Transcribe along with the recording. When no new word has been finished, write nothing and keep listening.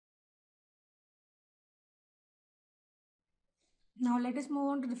Now let us move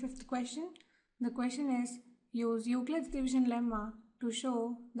on to the fifth question. The question is, use Euclid's division lemma to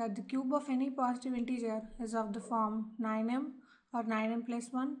show that the cube of any positive integer is of the form 9m or 9m plus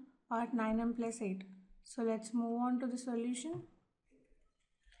 1 or 9m plus 8. So let's move on to the solution.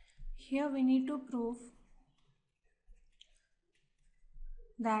 Here we need to prove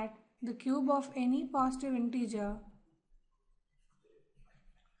that the cube of any positive integer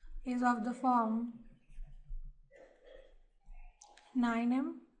is of the form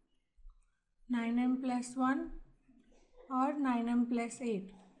 9m, 9m plus 1 or 9m plus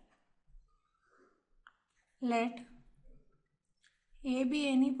 8. Let a be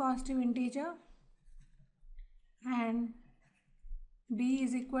any positive integer and b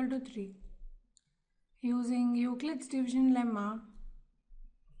is equal to 3. Using Euclid's division lemma,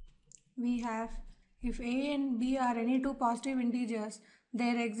 we have if a and b are any two positive integers,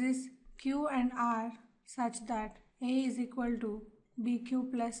 there exists q and r such that a is equal to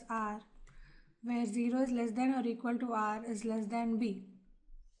bq plus r, where 0 is less than or equal to r is less than b.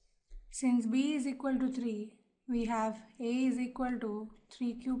 Since b is equal to 3, we have a is equal to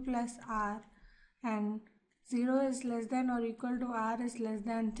 3q plus r and 0 is less than or equal to r is less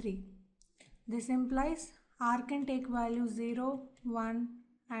than 3. This implies r can take values 0, 1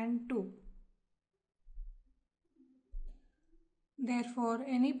 and 2. Therefore,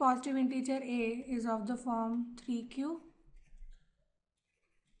 any positive integer a is of the form 3q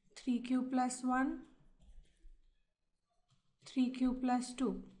plus 1, 3q plus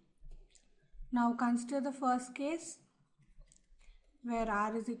 2. Now consider the first case where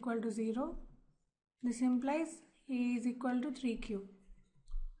r is equal to 0. This implies a is equal to 3q.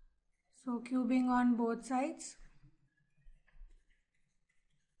 So cubing on both sides,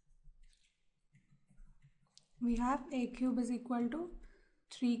 we have a cube is equal to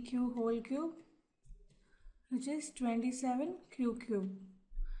 3q whole cube, which is 27q cube.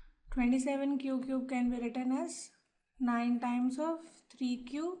 27q cube can be written as 9 times of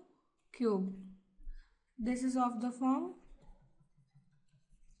 3q cube. This is of the form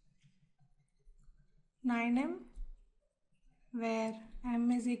 9m, where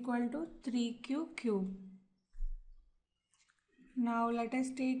m is equal to 3q cube. Now let us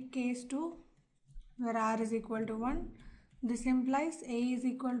take case 2, where r is equal to 1. This implies a is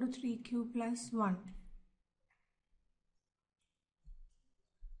equal to 3q plus 1.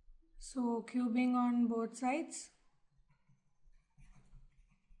 So cubing on both sides,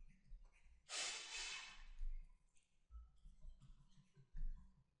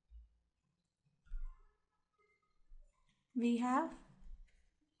 we have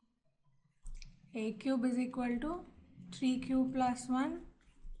a cube is equal to 3q plus 1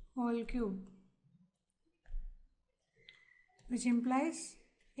 whole cube, which implies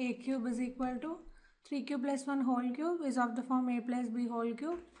a cube is equal to 3q plus 1 whole cube is of the form a plus b whole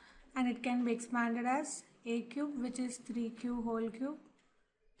cube, and it can be expanded as a cube, which is 3q whole cube,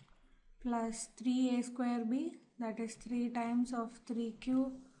 plus 3a square b, that is 3 times of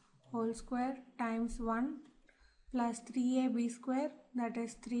 3q whole square times 1, plus 3ab square, that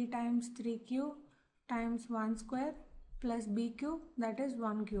is 3 times 3q times 1 square, plus b cube, that is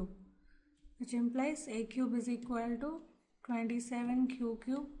 1 cube, which implies a cube is equal to 27q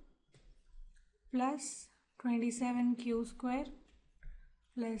cube plus 27q square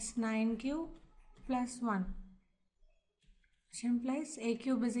plus 9q plus 1, which implies a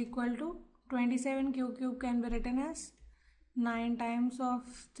cube is equal to 27q cube can be written as 9 times of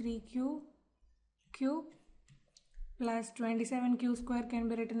 3q cube plus 27q square can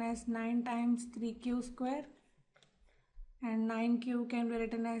be written as 9 times 3q square, and 9q can be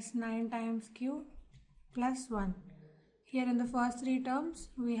written as 9 times q plus 1. Here in the first three terms,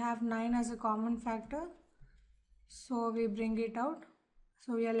 we have 9 as a common factor, so we bring it out.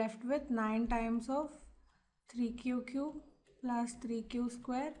 So we are left with 9 times of 3q cube plus 3q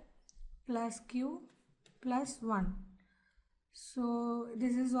square plus q plus 1. So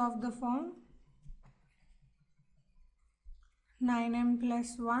this is of the form 9m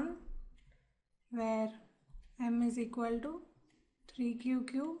plus 1, where m is equal to 3q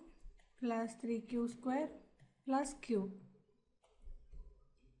cube plus 3q square plus q.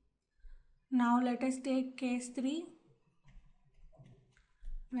 Now let us take case 3,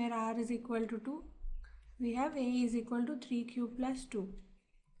 where r is equal to 2. We have a is equal to 3q plus 2.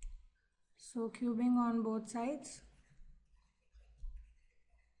 So cubing on both sides,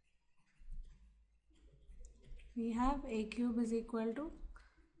 we have a cube is equal to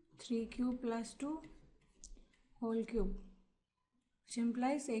 3q plus 2 whole cube, which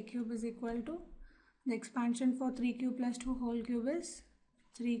implies a cube is equal to, the expansion for 3q plus 2 whole cube is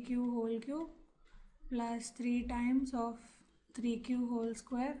 3q whole cube plus 3 times of 3q whole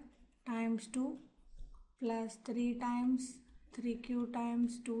square times 2 plus 3 times 3q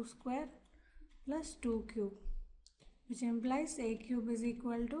times 2 square plus 2 cube, which implies a cube is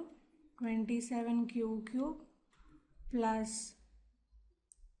equal to 27q cube plus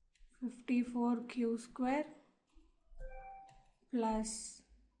 54q square plus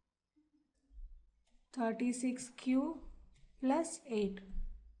 36q plus 8,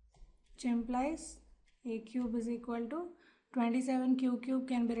 which implies a cube is equal to 27q cube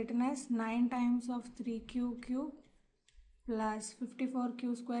can be written as 9 times of 3q cube plus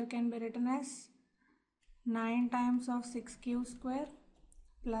 54q square can be written as 9 times of 6q square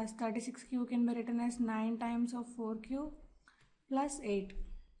plus 36q can be written as 9 times of 4q plus 8,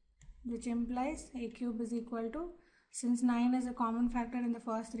 which implies a cube is equal to, since 9 is a common factor in the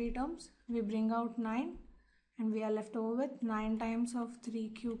first 3 terms, we bring out 9 and we are left over with 9 times of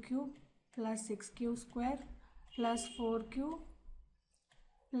 3q cube plus 6q square plus 4q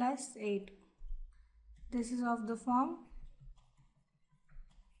plus 8. This is of the form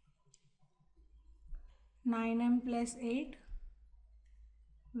 9m plus 8,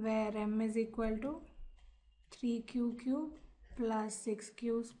 where m is equal to 3q cube plus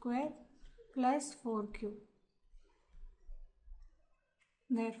 6q square plus 4q.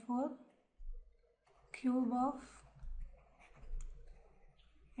 Therefore, cube of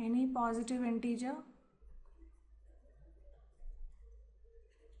any positive integer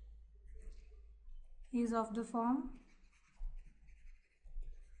is of the form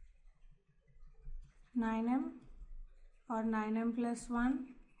 9m or 9m plus 1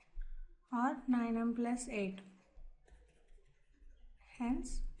 or 9m plus 8.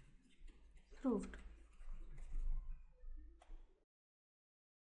 Hence, proved.